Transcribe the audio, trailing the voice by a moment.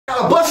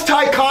Now, the bus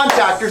tie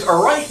contactors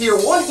are right here,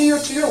 one here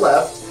to your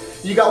left.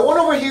 You got one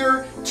over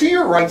here to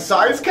your right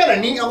side. It's kind of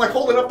neat. I'm like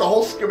holding up the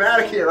whole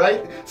schematic here,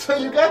 right? So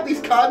you got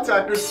these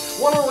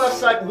contactors, one on the left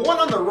side, one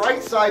on the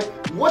right side.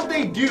 What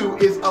they do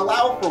is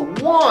allow for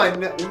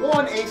one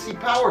AC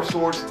power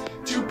source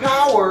to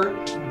power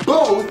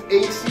both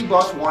AC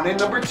bus 1 and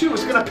number 2.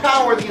 It's going to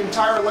power the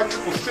entire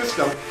electrical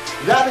system.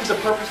 That is the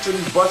purpose for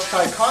these bus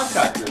tie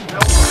contactors.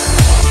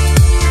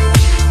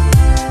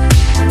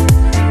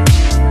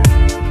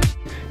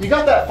 You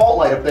got that fault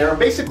light up there, and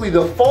basically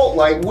the fault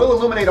light will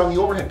illuminate on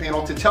the overhead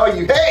panel to tell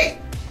you, hey,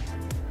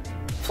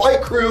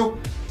 flight crew,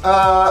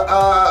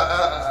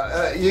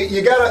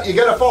 you got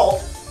a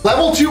fault.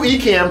 Level 2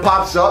 ECAM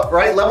pops up,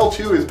 right? Level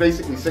 2 is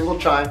basically single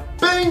chime.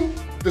 Bing!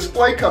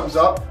 Display comes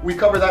up. We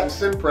cover that in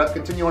sim prep.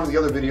 Continue on to the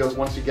other videos.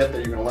 Once you get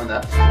there, you're going to learn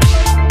that.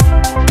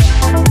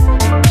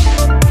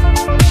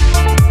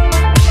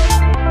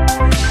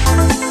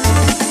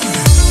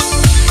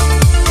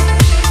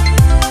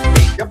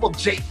 Double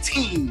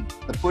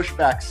JT, the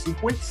pushback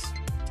sequence.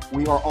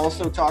 We are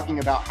also talking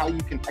about how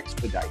you can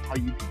expedite, how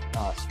you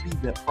can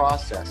speed the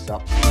process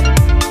up.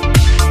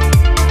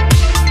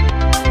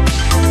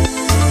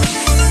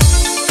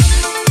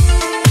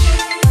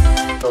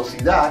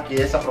 Velocidad,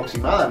 que es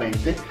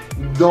aproximadamente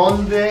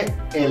donde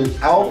el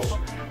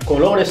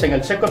colores en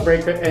el circuit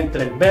breaker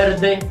entre el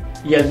verde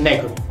y el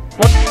negro.